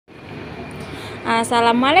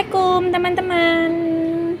Assalamualaikum teman-teman.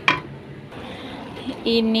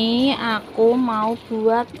 Ini aku mau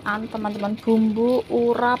buat teman-teman bumbu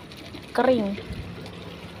urap kering.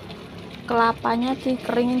 Kelapanya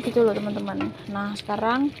dikeringin gitu loh teman-teman. Nah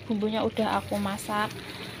sekarang bumbunya udah aku masak.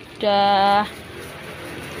 Sekarang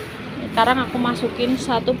aku masukin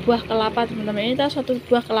satu buah kelapa teman-teman. Ini satu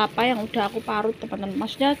buah kelapa yang udah aku parut teman-teman.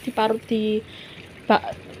 Maksudnya diparut di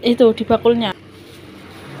di bakulnya.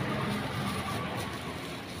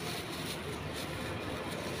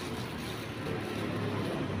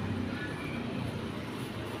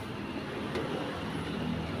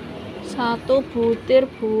 Satu butir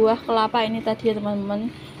buah kelapa ini tadi ya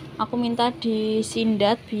teman-teman, aku minta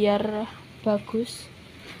disindat biar bagus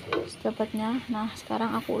dapatnya. Nah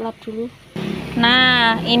sekarang aku ulap dulu.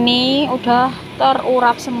 Nah ini udah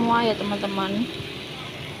terurap semua ya teman-teman.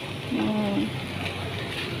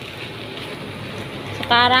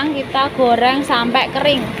 Sekarang kita goreng sampai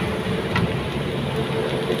kering.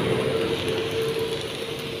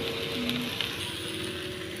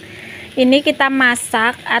 Ini kita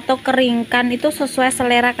masak atau keringkan itu sesuai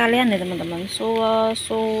selera kalian ya teman-teman,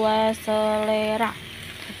 sesuai selera.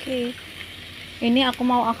 Oke, ini aku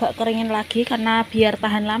mau agak keringin lagi karena biar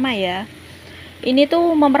tahan lama ya. Ini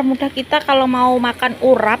tuh mempermudah kita kalau mau makan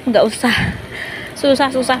urap, nggak usah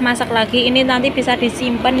susah-susah masak lagi. Ini nanti bisa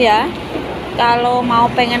disimpan ya. Kalau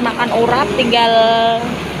mau pengen makan urap tinggal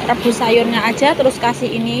rebus sayurnya aja terus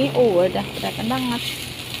kasih ini. Udah kelihatan banget.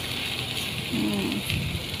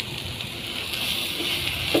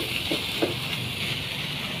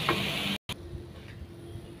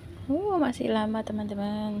 Masih lama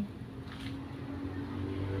teman-teman.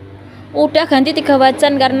 Udah ganti 3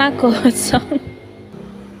 wajan karena gosong.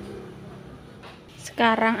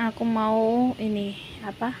 Sekarang aku mau ini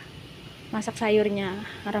masak sayurnya,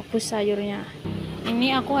 rebus sayurnya.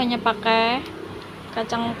 Ini aku hanya pakai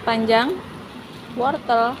kacang panjang,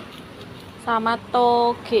 wortel, sama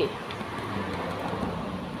toge.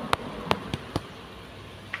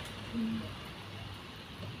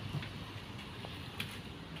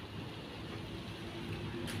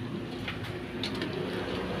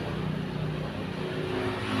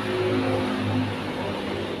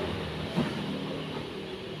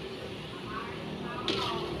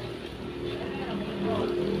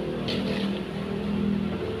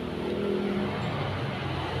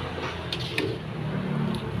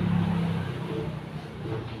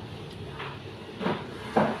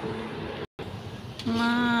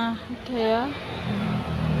 Nah udah ya,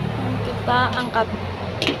 kita angkat.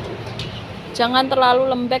 Jangan terlalu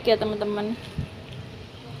lembek ya teman-teman.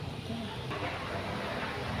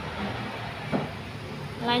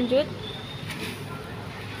 Lanjut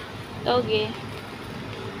toge.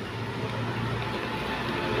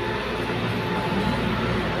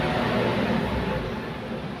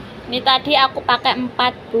 Ini tadi aku pakai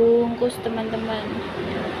 4 bungkus teman-teman.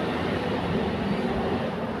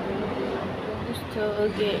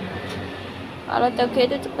 Toge. Kalau toge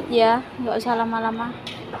itu cepet ya, nggak usah lama-lama.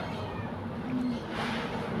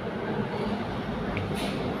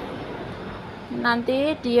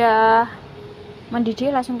 Nanti dia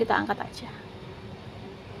mendidih langsung kita angkat aja.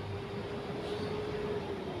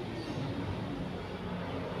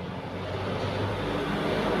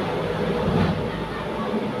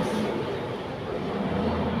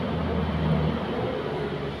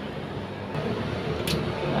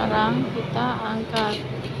 Sekarang kita angkat.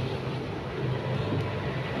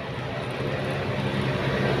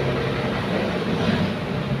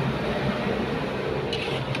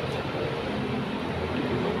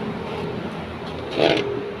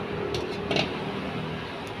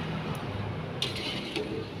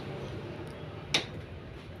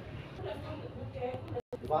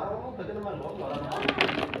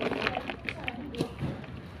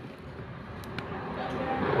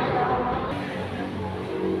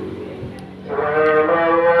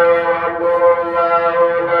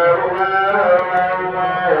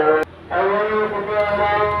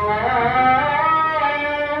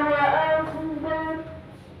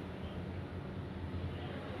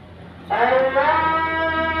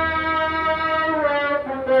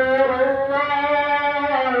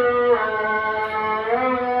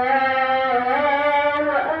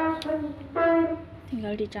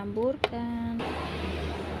 Tinggal dicampurkan.